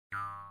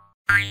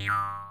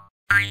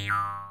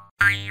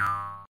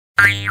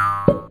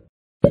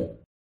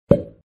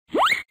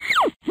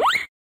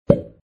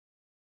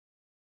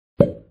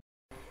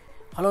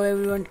Hello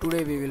everyone,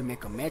 today we will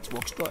make a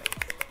matchbox toy.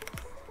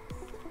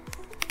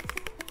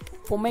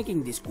 For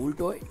making this cool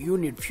toy, you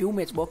need few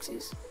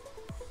matchboxes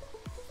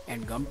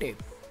and gum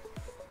tape.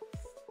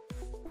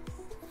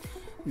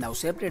 Now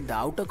separate the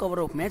outer cover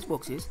of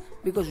matchboxes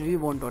because we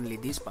want only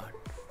this part.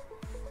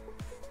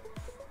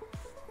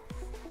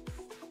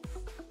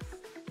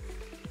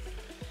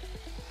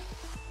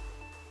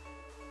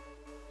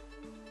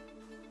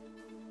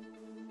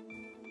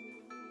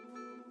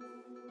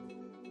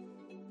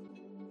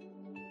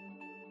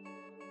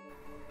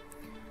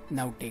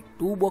 Now take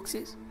two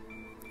boxes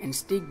and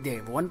stick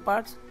their one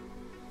parts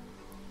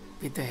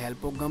with the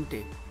help of gum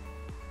tape.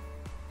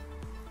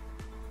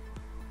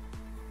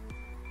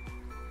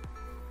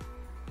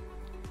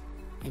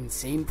 And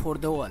same for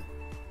the wall.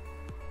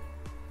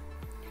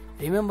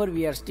 Remember,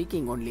 we are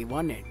sticking only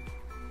one end.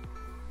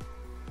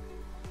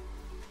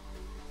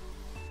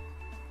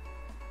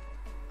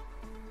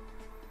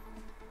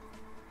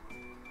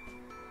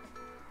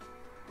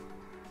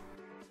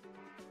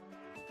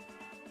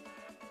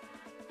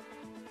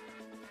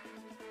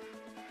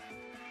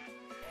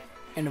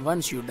 And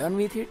once you're done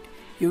with it,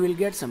 you will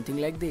get something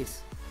like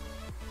this.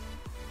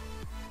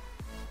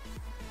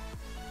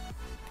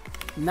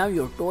 Now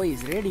your toy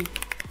is ready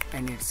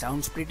and it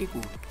sounds pretty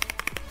cool.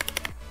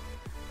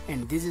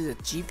 And this is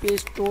the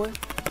cheapest toy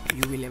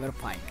you will ever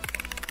find.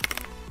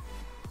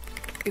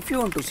 If you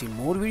want to see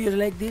more videos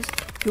like this,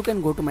 you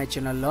can go to my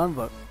channel Learn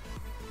Work.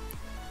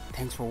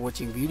 Thanks for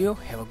watching video.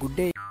 Have a good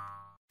day.